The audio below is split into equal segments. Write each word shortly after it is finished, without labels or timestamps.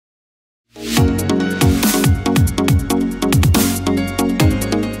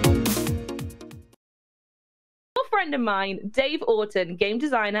friend of mine, Dave Orton, game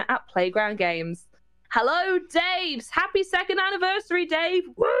designer at Playground Games. Hello, Dave. Happy 2nd anniversary, Dave.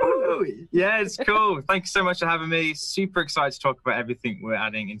 Woo! Yeah, it's cool. Thank you so much for having me. Super excited to talk about everything we're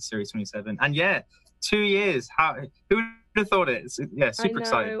adding in Series 27. And yeah, 2 years. Who would have thought it? Yeah, super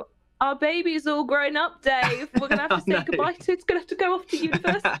excited. Our baby's all grown up, Dave. We're going to have to say goodbye to it. It's going to have to go off to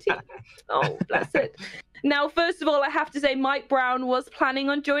university. Oh, bless it. Now, first of all, I have to say Mike Brown was planning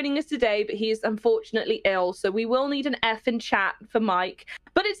on joining us today, but he is unfortunately ill. So we will need an F in chat for Mike.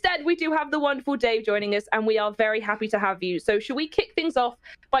 But instead, we do have the wonderful Dave joining us, and we are very happy to have you. So should we kick things off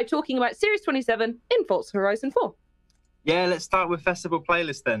by talking about Series 27 in Forza Horizon 4? Yeah, let's start with Festival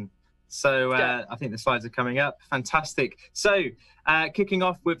Playlist then. So I think the slides are coming up. Fantastic. So kicking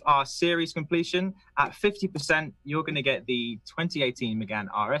off with our series completion, at 50%, you're going to get the 2018 Megane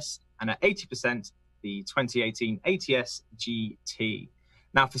RS, and at 80%, the 2018 ATS GT.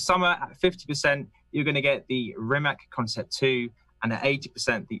 Now for summer, at 50%, you're going to get the Rimac Concept 2, and at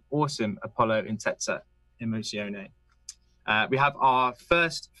 80%, the awesome Apollo Intezza Emozione. We have our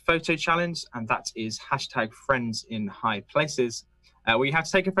first photo challenge, and that is #FriendsInHighPlaces. Where you have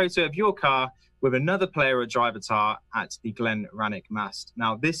to take a photo of your car with another player or driver tar at the Glen Rannoch mast.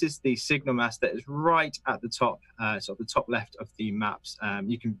 Now, this is the signal mast that is right at the top, sort of the top left of the maps.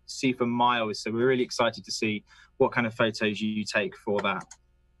 You can see for miles, so we're really excited to see what kind of photos you take for that.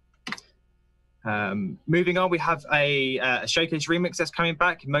 Moving on, we have a showcase remix that's coming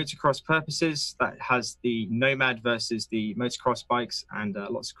back, motocross purposes, that has the Nomad versus the motocross bikes, and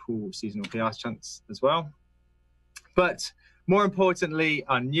lots of cool seasonal PR stunts as well. But more importantly,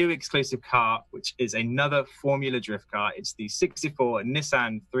 our new exclusive car, which is another Formula Drift car. It's the 64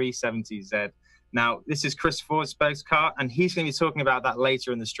 Nissan 370Z. Now, this is Chris Forsberg's car, and he's going to be talking about that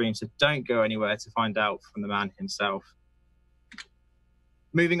later in the stream, so don't go anywhere to find out from the man himself.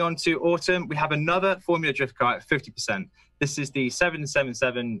 Moving on to autumn, we have another Formula Drift car at 50%. This is the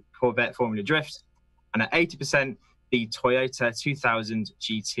 777 Corvette Formula Drift, and at 80%, the Toyota 2000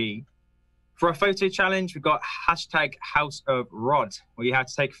 GT. For our photo challenge, we've got #HouseOfRod, where you have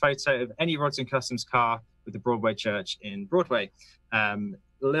to take a photo of any Rods and Customs car with the Broadway Church in Broadway.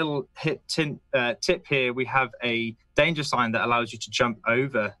 Little tip here, we have a danger sign that allows you to jump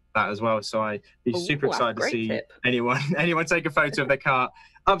over that as well. So I'd be super excited to see anyone take a photo of their car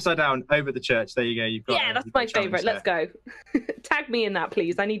upside down over the church. There you go. You've got that's my favorite. Let's go. Tag me in that,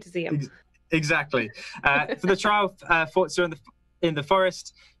 please. I need to see him. Exactly. For the trial Forza in the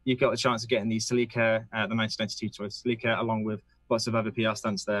forest, you've got a chance of getting the Celica, the 1992 toy Celica, along with lots of other PR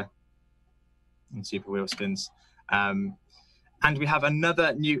stunts there and super wheel spins. And we have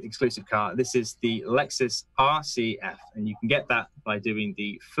another new exclusive car. This is the Lexus RCF, and you can get that by doing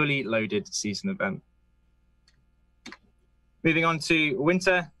the fully loaded season event. Moving on to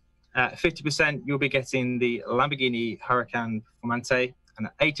winter, at 50%, you'll be getting the Lamborghini Huracan Performante, and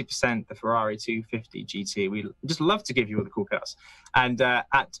at 80%, the Ferrari 250 GT. We just love to give you all the cool cars. And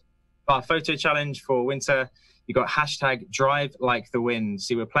at our photo challenge for winter, you got #DriveLikeTheWind.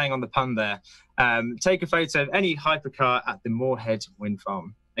 See, we're playing on the pun there. Take a photo of any hypercar at the Moorhead Wind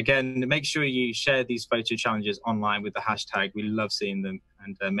Farm. Again, make sure you share these photo challenges online with the hashtag. We love seeing them,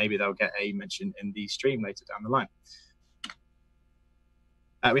 and maybe they'll get a mention in the stream later down the line.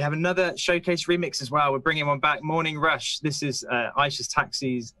 We have another showcase remix as well. We're bringing one back, Morning Rush. This is Aisha's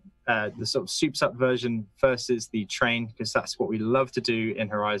Taxis, the sort of souped up version versus the train, because that's what we love to do in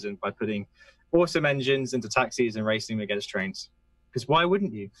Horizon by putting awesome engines into taxis and racing them against trains. Because why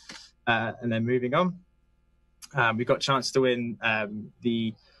wouldn't you? And then moving on, we've got a chance to win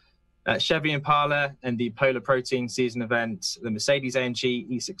the Chevy Impala and the Polar Protein season event, the Mercedes-AMG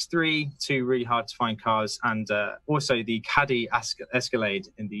E63, two really hard to find cars, and also the Caddy Escalade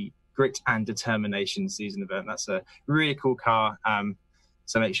in the Grit and Determination season event. That's a really cool car.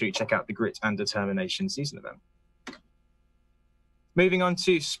 So make sure you check out the Grit and Determination season event. Moving on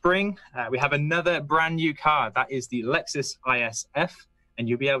to spring, we have another brand new car. That is the Lexus ISF, and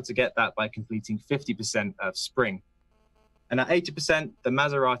you'll be able to get that by completing 50% of spring. And at 80%, the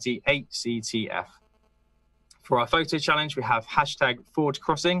Maserati 8CTF. For our photo challenge, we have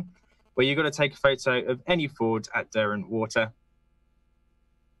 #FordCrossing, where you've got to take a photo of any Ford at Derwent Water.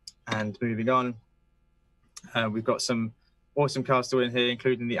 And moving on, we've got some awesome cars to win here,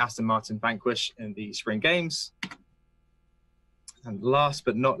 including the Aston Martin Vanquish in the Spring Games. And last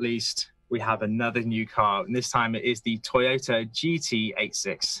but not least, we have another new car, and this time it is the Toyota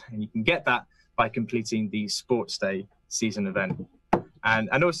GT86, and you can get that by completing the Sports Day season event.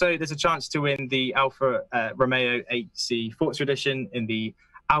 And also there's a chance to win the Alfa Romeo 8C Forza Edition in the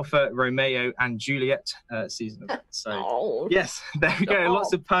Alfa Romeo and Juliet season event. So yes, there we go.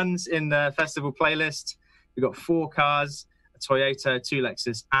 Lots of puns in the festival playlist. We've got 4 cars, a Toyota, 2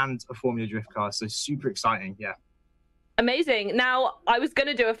 Lexus, and a Formula Drift car. So super exciting, yeah. Amazing. Now, I was going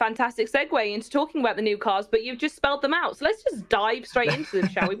to do a fantastic segue into talking about the new cars, but you've just spelled them out. So let's just dive straight into them,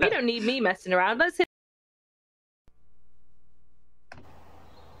 shall we? We don't need me messing around. Let's hit.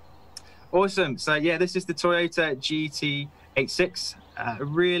 Awesome. So yeah, this is the Toyota GT86. A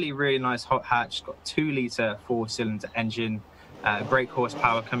really, really nice hot hatch. Got 2-litre 4-cylinder engine. Brake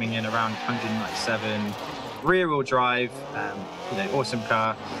horsepower coming in around 197. Rear-wheel drive. You know, awesome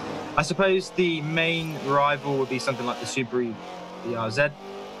car. I suppose the main rival would be something like the Subaru BRZ.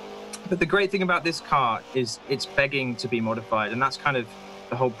 But the great thing about this car is it's begging to be modified, and that's kind of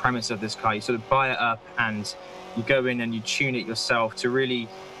the whole premise of this car. You sort of buy it up and you go in and you tune it yourself to really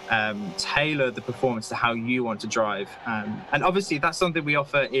tailor the performance to how you want to drive. And obviously that's something we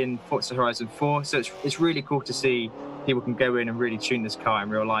offer in Forza Horizon 4. So it's really cool to see people can go in and really tune this car in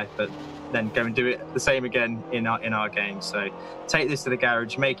real life, but then go and do it the same again in our game. So take this to the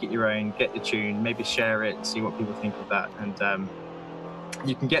garage, make it your own, get the tune, maybe share it, see what people think of that. And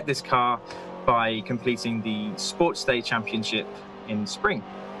you can get this car by completing the Sports Day Championship in spring.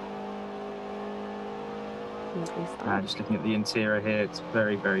 Just looking at the interior here, it's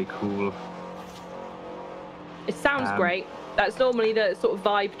very, very cool. It sounds great. That's normally the sort of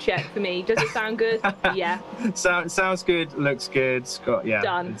vibe check for me. Does it sound good? Yeah. Sounds good, looks good. Scott, yeah.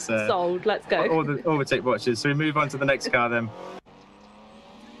 Done. Sold. Let's go. All the tick boxes. So we move on to the next car then.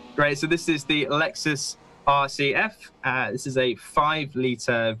 Great. So this is the Lexus RCF. This is a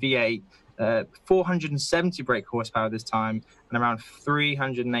 5-litre V8, 470 brake horsepower this time, and around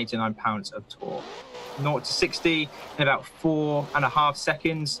 389 pounds of torque. 0 to 60 in about 4.5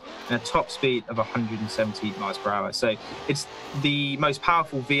 seconds, and a top speed of 170 miles per hour. So it's the most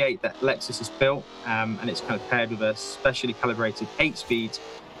powerful V8 that Lexus has built, and it's kind of paired with a specially calibrated 8-speed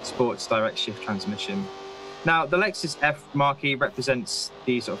sports direct shift transmission. Now, the Lexus F marquee represents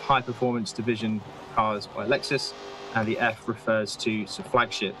the sort of high-performance division cars by Lexus, and the F refers to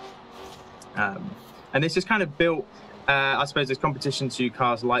flagship. And this is kind of built, I suppose, as competition to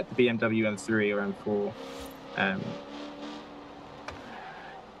cars like the BMW M3 or M4.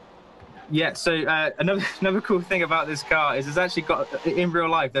 Yeah, so another cool thing about this car is it's actually got, in real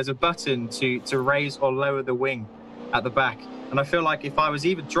life, there's a button to raise or lower the wing at the back. And I feel like if I was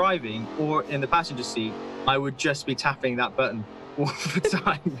either driving or in the passenger seat, I would just be tapping that button all the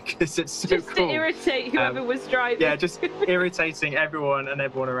time because it's so just cool. To irritate whoever was driving. Yeah, just irritating everyone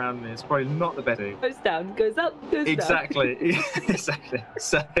around me. It's probably not the best thing. Goes down, goes up, goes exactly. down. Exactly.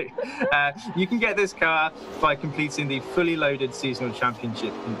 So you can get this car by completing the fully loaded seasonal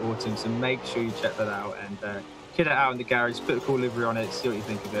championship in autumn. So make sure you check that out and kit it out in the garage, put a cool livery on it, see what you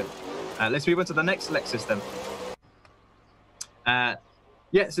think of it. Let's move on to the next Lexus then.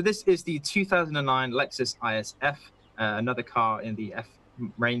 Yeah, so this is the 2009 Lexus ISF. Another car in the F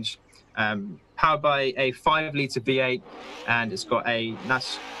range, powered by a 5-litre V8, and it's got a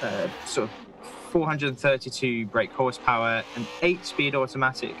nice sort of 432 brake horsepower, an 8-speed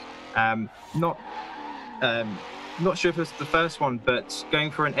automatic. Not sure if it's the first one, but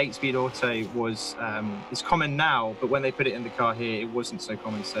going for an 8-speed auto was it's common now, but when they put it in the car here, it wasn't so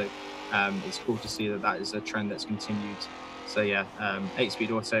common. So it's cool to see that is a trend that's continued. So yeah,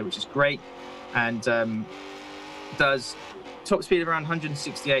 8-speed auto, which is great, and does top speed of around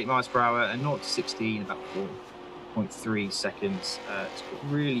 168 miles per hour and 0 to 60 in about 4.3 seconds. It's got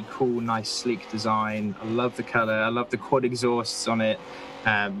really cool, nice, sleek design. I love the color. I love the quad exhausts on it.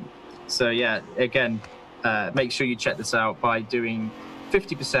 So yeah, again, make sure you check this out by doing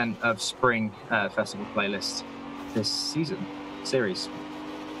 50% of Spring Festival playlist this series.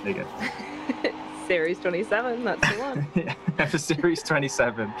 There you go. Series 27, that's the one. Yeah, for Series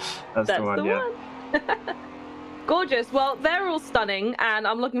 27, that's the one. Gorgeous. Well, they're all stunning, and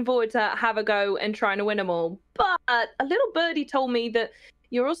I'm looking forward to have a go and trying to win them all. But a little birdie told me that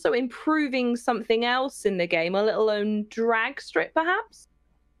you're also improving something else in the game, a little own drag strip, perhaps?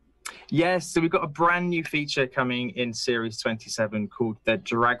 Yes, so we've got a brand new feature coming in Series 27 called the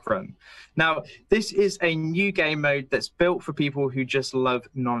Drag Run. Now, this is a new game mode that's built for people who just love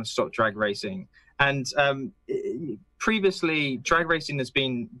non-stop drag racing. And previously, drag racing has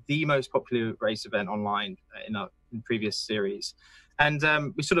been the most popular race event online in previous series. And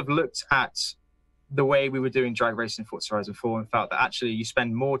we sort of looked at the way we were doing drag racing in Forza Horizon 4 and felt that actually you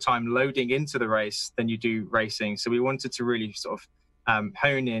spend more time loading into the race than you do racing. So we wanted to really sort of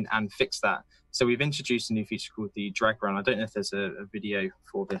hone in and fix that. So we've introduced a new feature called the Drag Run. I don't know if there's a video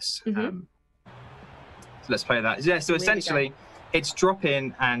for this. So let's play that. Yeah, so essentially, it's drop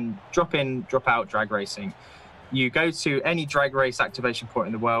in, drop out drag racing. you go to any drag race activation point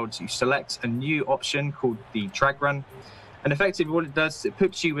in the world, you select a new option called the drag run, and effectively what it does is it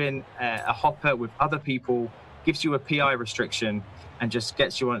puts you in a hopper with other people, gives you a PI restriction, and just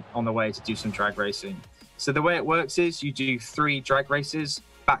gets you on the way to do some drag racing. So the way it works is you do 3 drag races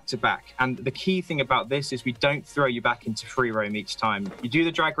back to back, and the key thing about this is we don't throw you back into free roam each time. You do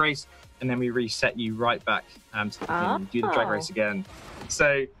the drag race and then we reset you right back to the beginning. You do the drag race again.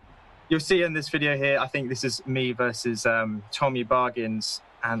 So you'll see in this video here, I think this is me versus Tommy Bargains,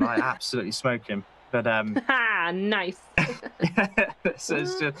 and I absolutely smoke him. But nice. So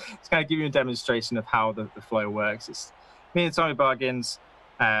it's kind of give you a demonstration of how the flow works. It's me and Tommy Bargains.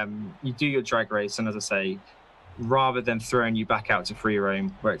 You do your drag race, and as I say, rather than throwing you back out to free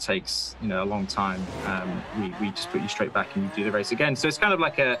roam where it takes a long time, we just put you straight back and you do the race again. So it's kind of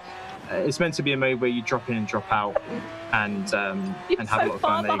like it's meant to be a mode where you drop in and drop out and have a lot of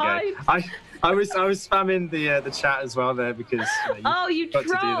fun. There you go. I was spamming the chat as well there because you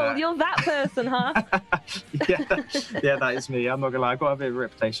troll. You're that person, huh? yeah, that is me. I'm not gonna lie, I've got a bit of a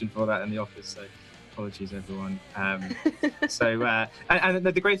reputation for that in the office, so apologies everyone. And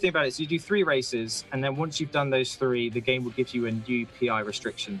the great thing about it is you do 3 races, and then once you've done those 3, the game will give you a new PI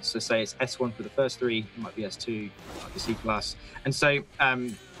restriction. So say it's S1 for the first 3, it might be S2, it might be C+. And so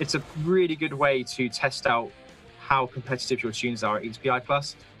it's a really good way to test out how competitive your tunes are at each PI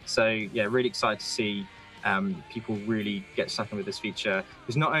plus. So yeah, really excited to see people really get stuck in with this feature,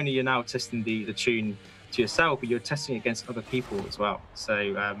 because not only you're now testing the tune to yourself, but you're testing it against other people as well.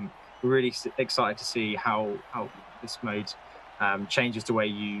 So we're really excited to see how this mode changes the way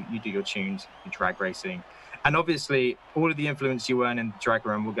you do your tunes, your drag racing. And obviously, all of the influence you earn in the drag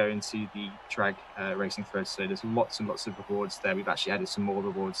run will go into the drag racing thread. So there's lots and lots of rewards there. We've actually added some more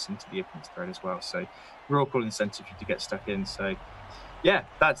rewards into the influence thread as well. So real cool incentive to get stuck in. So yeah,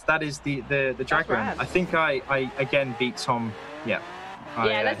 that is the drag run. I think I again beat Tom. Yeah.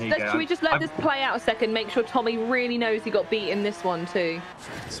 Should we just let this play out a second? Make sure Tommy really knows he got beat in this one too.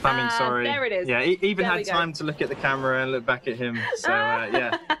 Spamming, sorry. There it is. Yeah, even had time to look at the camera and look back at him. So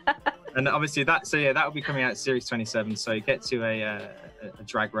yeah, and obviously that will be coming out Series 27. So get to a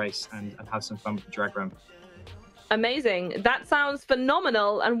drag race and have some fun with the drag run. Amazing. That sounds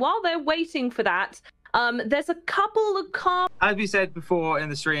phenomenal. And while they're waiting for that, there's a couple of cars. As we said before in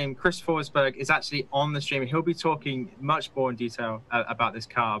the stream, Chris Forsberg is actually on the stream. He'll be talking much more in detail about this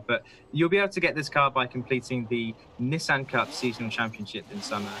car, but you'll be able to get this car by completing the Nissan Cup Seasonal Championship in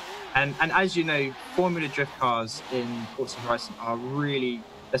summer. And as you know, Formula Drift cars in Forza Horizon are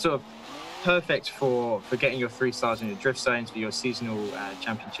they're sort of perfect for getting your 3 stars in your drift zones, for your seasonal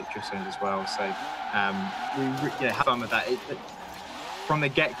championship drift zones as well. So have fun with that. From the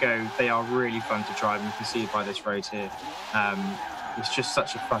get-go, they are really fun to drive, and you can see it by this road here. It's just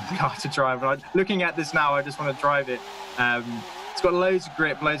such a fun car to drive. And looking at this now, I just want to drive it. It's got loads of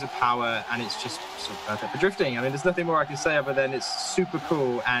grip, loads of power, and it's just sort of perfect for drifting. I mean, there's nothing more I can say other than it's super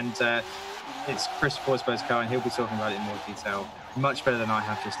cool, and it's Chris Forsberg's car, and he'll be talking about it in more detail, much better than I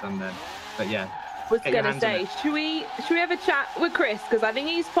have just done then. But yeah. Was gonna say, should we have a chat with Chris, because I think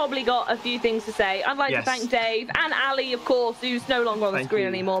he's probably got a few things to say. I'd like to thank Dave and Ali, of course, who's no longer on the screen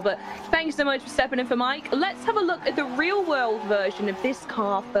anymore, but thank you so much for stepping in for Mike. Let's have a look at the real world version of this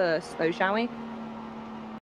car first though, shall we?